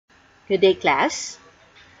Good day, class.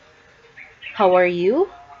 How are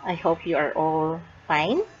you? I hope you are all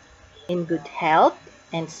fine, in good health,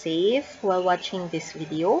 and safe while watching this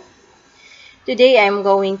video. Today, I'm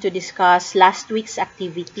going to discuss last week's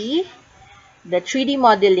activity, the 3D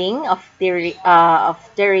modeling of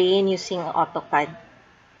terrain using AutoCAD.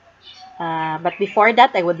 But before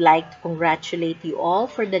that, I would like to congratulate you all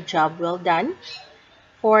for the job well done.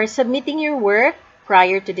 For submitting your work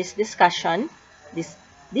prior to this discussion,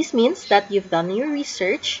 this means that you've done your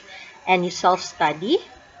research and you self-study.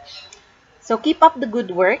 So keep up the good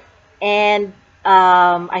work, and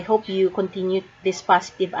I hope you continue this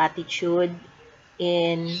positive attitude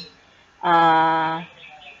in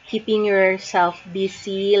keeping yourself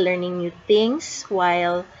busy, learning new things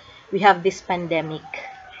while we have this pandemic.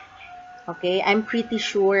 Okay, I'm pretty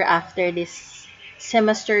sure after this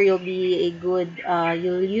semester you'll be a good,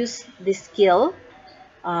 you'll use this skill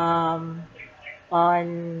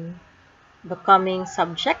on the coming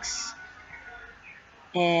subjects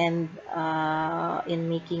and in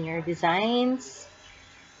making your designs.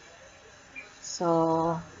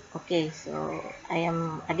 So okay, so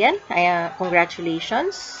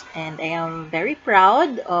congratulations, and I am very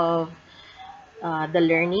proud of the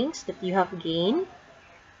learnings that you have gained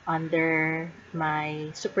under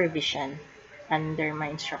my supervision, under my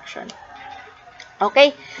instruction.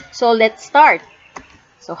 Okay, so let's start.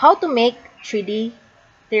 So how to make 3D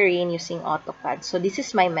terrain using AutoCAD. So this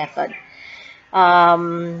is my method.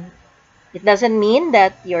 It doesn't mean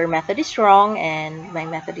that your method is wrong and my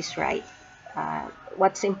method is right.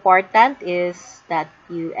 What's important is that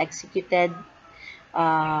you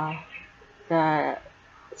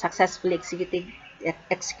successfully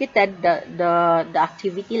executed the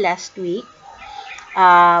activity last week.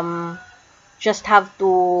 Just have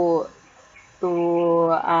to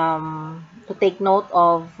take note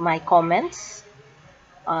of my comments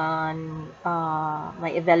on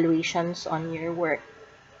my evaluations on your work,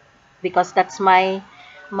 because that's my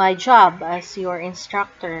job as your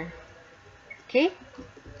instructor. Okay,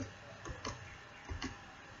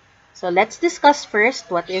 so let's discuss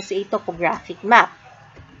first what is a topographic map.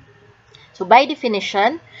 So by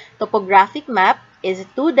definition, topographic map is a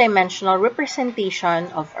two-dimensional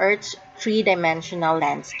representation of Earth's three-dimensional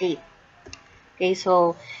landscape. Okay,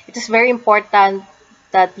 so it is very important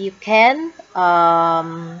that you can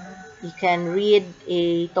read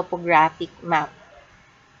a topographic map.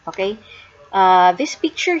 Okay, this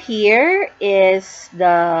picture here is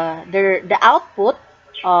the output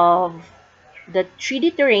of the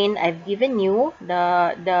 3D terrain I've given you,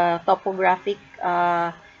 the topographic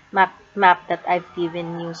map that I've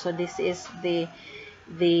given you. So this is the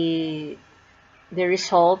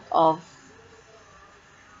result of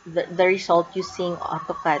the result using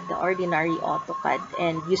AutoCAD, the ordinary AutoCAD,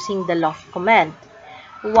 and using the loft command.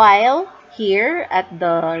 While here at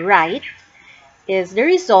the right is the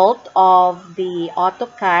result of the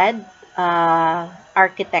AutoCAD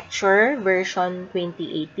architecture version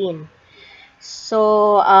 2018.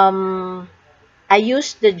 So I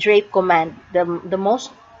used the drape command, the most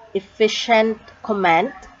efficient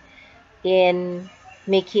command in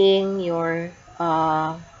making your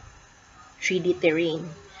 3D terrain.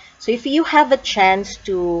 So if you have a chance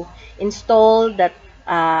to install that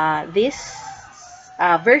this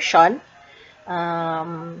version,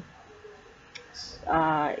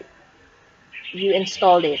 you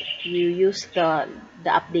installed it, you use the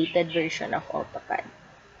updated version of AutoCAD.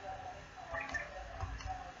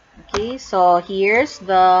 Okay, so here's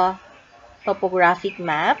the topographic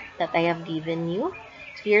map that I have given you.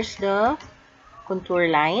 Here's the contour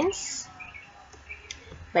lines.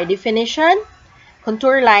 By definition,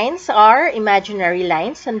 contour lines are imaginary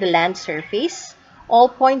lines on the land surface, all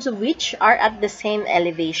points of which are at the same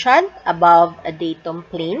elevation above a datum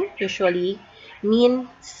plane, usually mean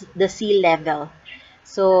the sea level.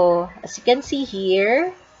 So as you can see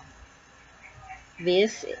here,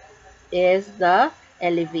 this is the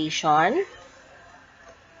elevation.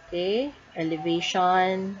 Okay,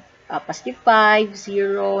 elevation +5,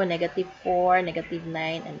 0, -4,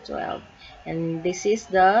 -9, and 12. And this is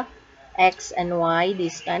the X and Y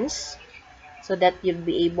distance, so that you'll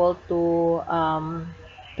be able to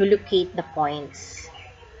locate the points.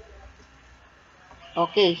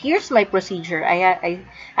 Okay, here's my procedure. I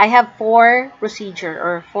have four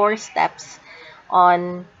steps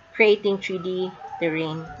on creating 3D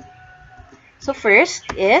terrain. So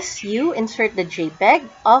first is you insert the JPEG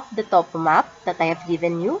of the topo map that I have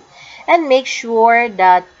given you, and make sure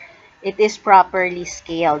that it is properly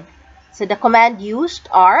scaled. So the command used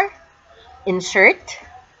are insert,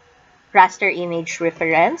 raster image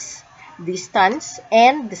reference, distance,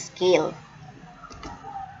 and the scale.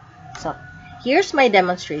 So here's my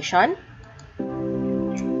demonstration.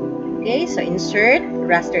 Okay, so insert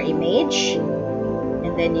raster image,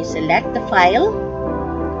 and then you select the file.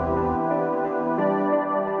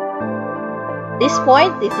 At this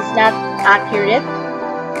point, this is not accurate.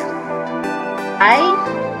 I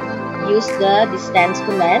use the distance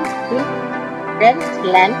command to different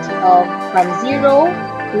length of from 0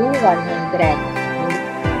 to 100.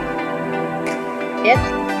 It's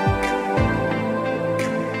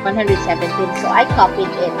 117, so I copied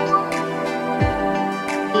it.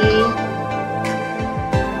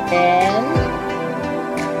 Then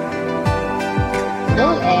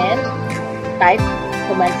and type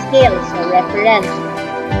command scale, so reference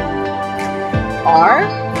R.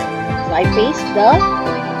 So I paste the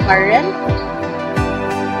current.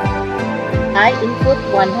 I input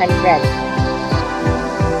 100.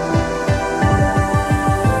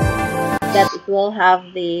 That it will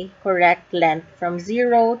have the correct length from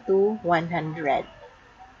 0 to 100.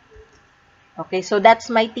 Okay, so that's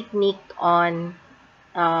my technique on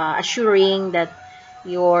assuring that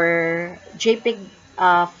your JPEG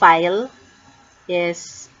file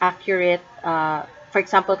is accurate. For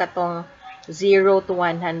example, katong 0 to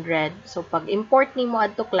 100. So pag import nimo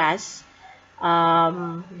adto class,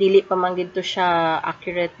 dili pa man gid to siya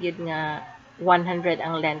accurate yun nga 100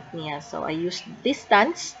 ang length niya. So I use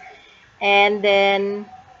distance and then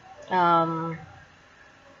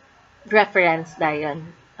reference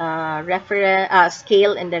dayon.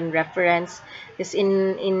 Scale and then reference. Because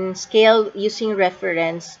in scale, using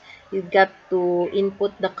reference, you got to input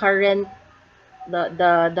the current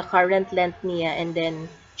the current length niya and then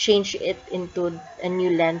change it into a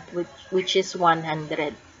new length which is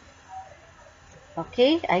 100.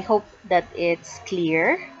 Okay, I hope that it's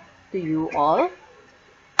clear to you all.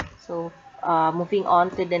 So moving on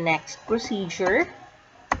to the next procedure.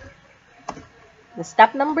 The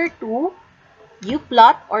step number 2, you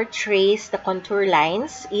plot or trace the contour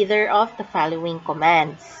lines either of the following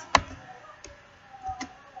commands.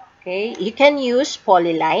 Okay, you can use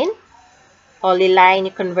polyline. Polyline,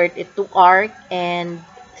 you convert it to arc and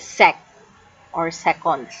sec or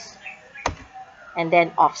seconds. And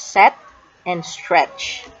then offset and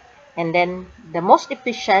stretch. And then the most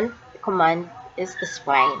efficient command is the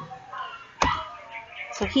spline.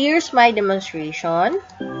 So here's my demonstration.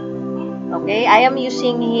 Okay, I am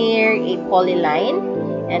using here a polyline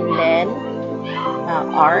and then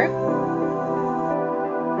arc.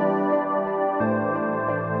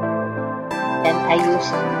 And I use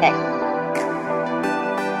sec.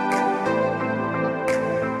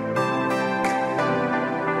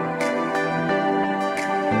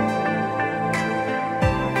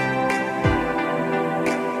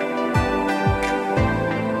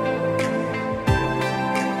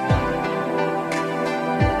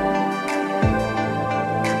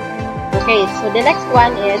 Okay, so the next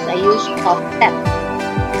one is I use offset,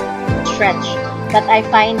 stretch, but I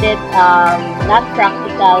find it not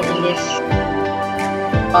practical in this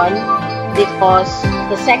one because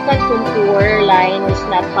the second contour line is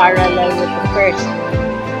not parallel with the first.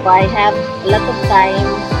 So I have a lot of time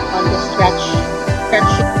on the stretching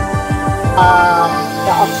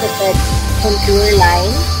the offsetted contour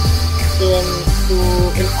line in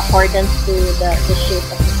accordance to the shape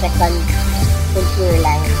of the second contour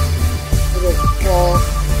line. So,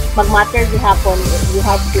 mag-matter gihapon, you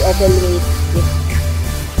have to evaluate if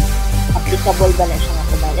applicable ba na siya nga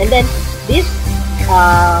command. And then, this,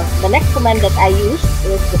 the next command that I use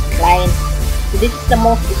is the spline. So, this is the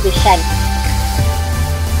most efficient.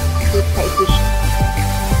 This is the efficient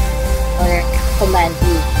or command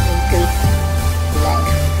used in trace line.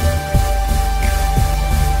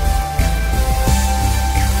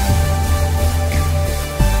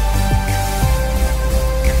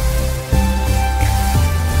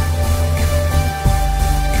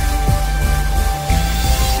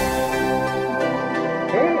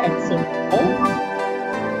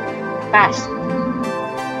 Fast.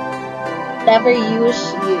 Never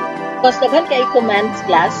use because daghan kay commands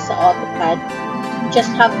class sa AutoCAD. You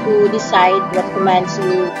just have to decide what commands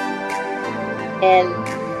you and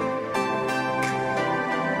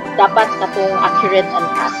dapat katong accurate and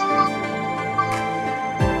fast.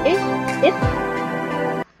 Okay, it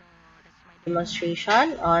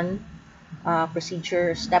demonstration on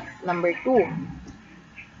procedure step number 2.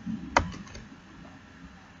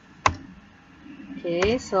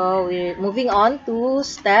 Okay, so we're moving on to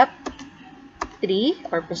step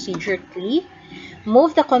 3 or procedure 3.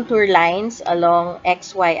 Move the contour lines along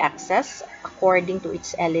XY axis according to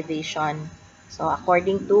its elevation. So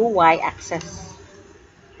according to Y axis.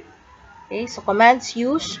 Okay, so commands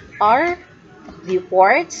used are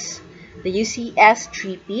viewports, the UCS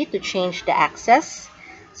 3P to change the axis.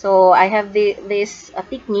 So I have this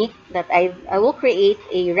technique that I will create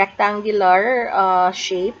a rectangular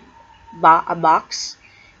shape, a box,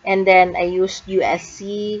 and then I used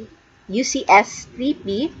UCS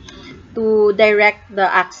 3P to direct the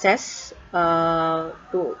axis,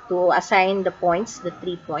 to assign the points, the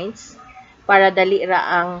 3 points, para dali ra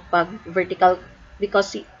ang pag vertical,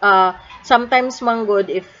 because sometimes manggod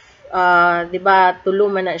if 'di ba tulo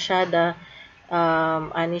man na siya,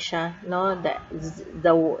 ani siya, no,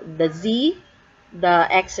 the Z, the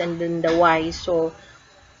X, and then the Y. So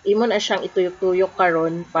imo na siyang ituyok-tuyok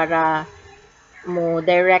karon para mo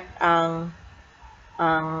direct ang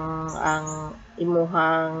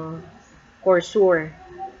imuhang cursor,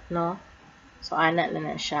 no? So ana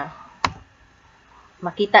na siya.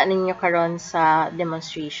 Makita ninyo karon sa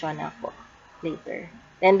demonstration ako later.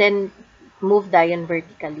 And then move dayon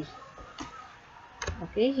vertically.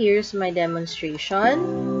 Okay, here's my demonstration.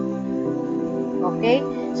 Okay,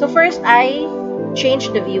 so first I change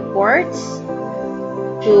the viewports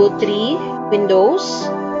to 3 windows.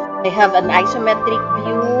 I have an isometric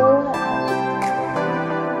view,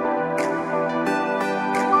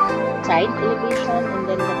 side elevation, and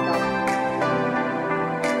then the top.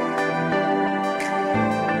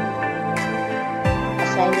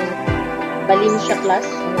 Assigning balim siya class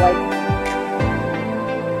and white.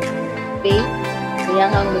 Okay,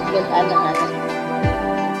 kaya ang movement anak-anak.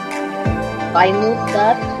 So I move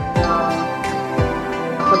that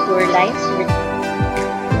contour lines with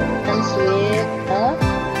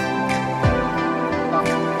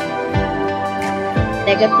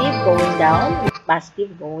negative going down, with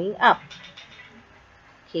positive going up.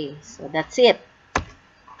 Okay, so that's it.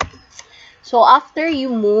 So after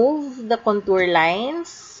you move the contour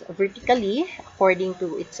lines vertically according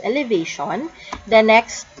to its elevation, the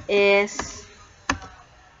next is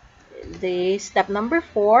the step number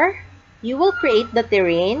 4. You will create the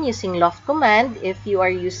terrain using loft command if you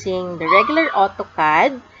are using the regular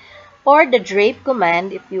AutoCAD, or the drape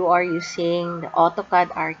command if you are using the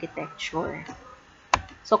AutoCAD architecture.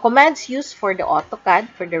 So commands used for the AutoCAD,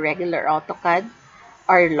 for the regular AutoCAD,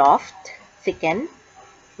 are loft, thicken,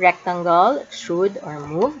 rectangle, extrude or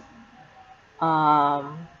move,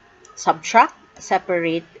 subtract,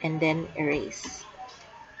 separate, and then erase.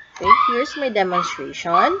 Okay, here's my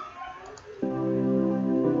demonstration.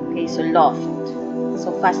 Okay, so loft.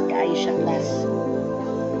 So fast kaayo siya class.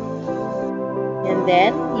 And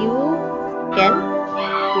then you can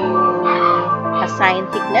to assign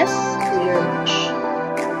thickness to your mesh.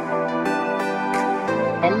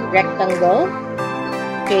 And rectangle,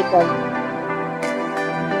 shape of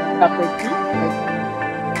property,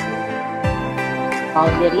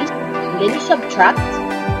 boundaries, and then you subtract.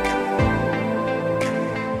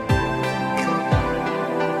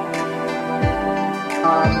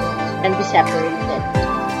 And be separated.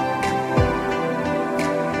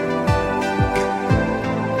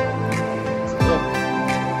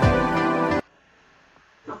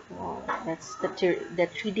 That's the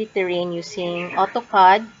 3D terrain using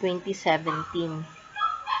AutoCAD 2017.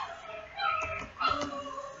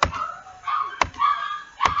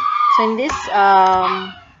 So in this,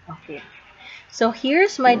 okay. So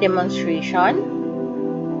here's my demonstration.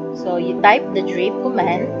 So you type the drape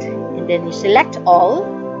command, and then you select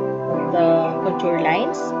all the contour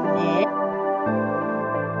lines, and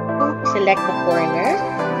select the corner,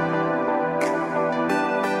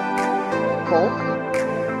 scope,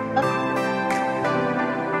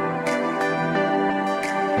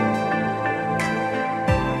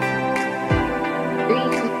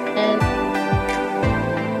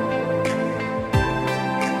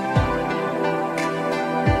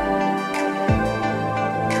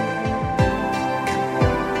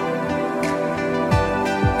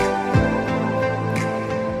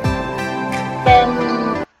 and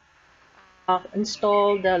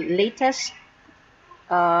install the latest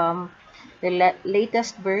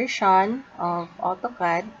latest version of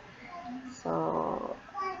AutoCAD. So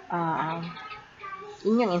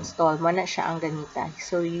inyong install mo na siya ang gamitan.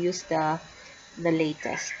 So you use the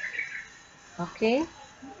latest. Okay,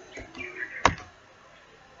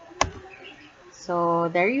 so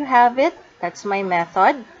there you have it. That's my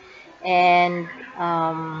method, and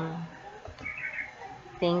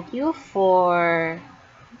thank you for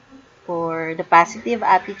the positive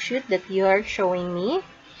attitude that you are showing me.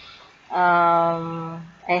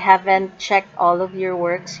 I haven't checked all of your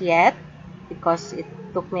works yet because it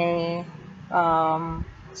took me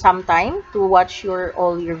some time to watch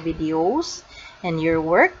all your videos and your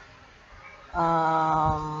work.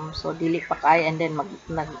 So dili pa kay, and then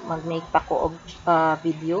mag-make pa ko og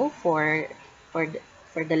video for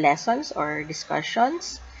for the lessons or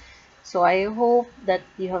discussions. So I hope that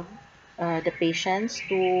you have the patience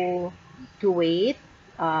to wait.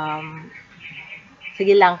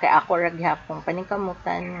 Sige lang kay ako ra gihapon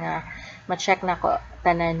paningkamutan nga ma-check nako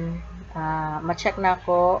tanan ma-check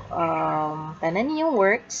nako tanan yung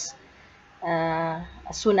works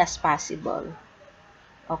as soon as possible.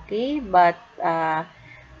 Okay, but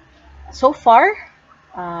so far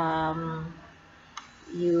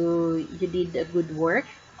you did a good work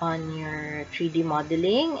on your 3D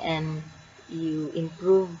modeling, and you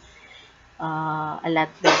improved a lot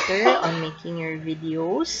better on making your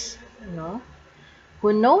videos, you know.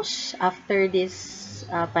 Who knows, after this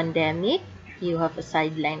pandemic, you have a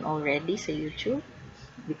sideline already sa YouTube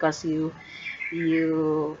because you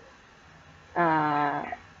uh,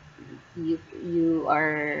 you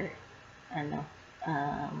are ano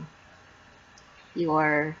you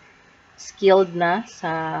are skilled na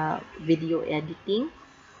sa video editing.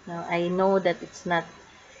 Now, I know that it's not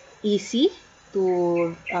easy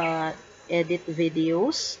to edit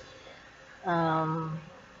videos.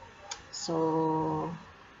 So,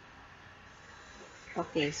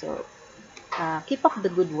 okay, so keep up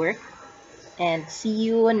the good work and see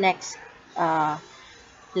you next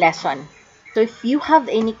lesson. So if you have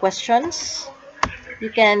any questions, you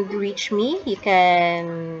can reach me. You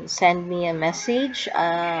can send me a message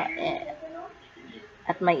at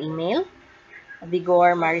my email,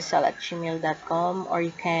 vigormarisol@gmail.com, or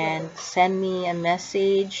you can send me a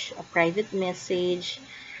message, a private message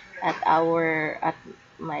at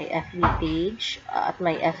my FB page, at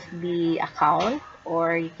my FB account,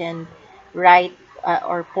 or you can write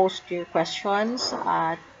or post your questions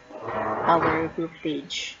at our group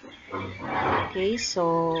page. Okay,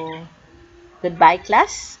 so goodbye,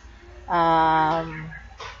 class.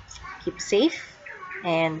 Keep safe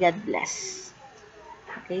and God bless.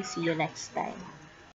 Okay, see you next time.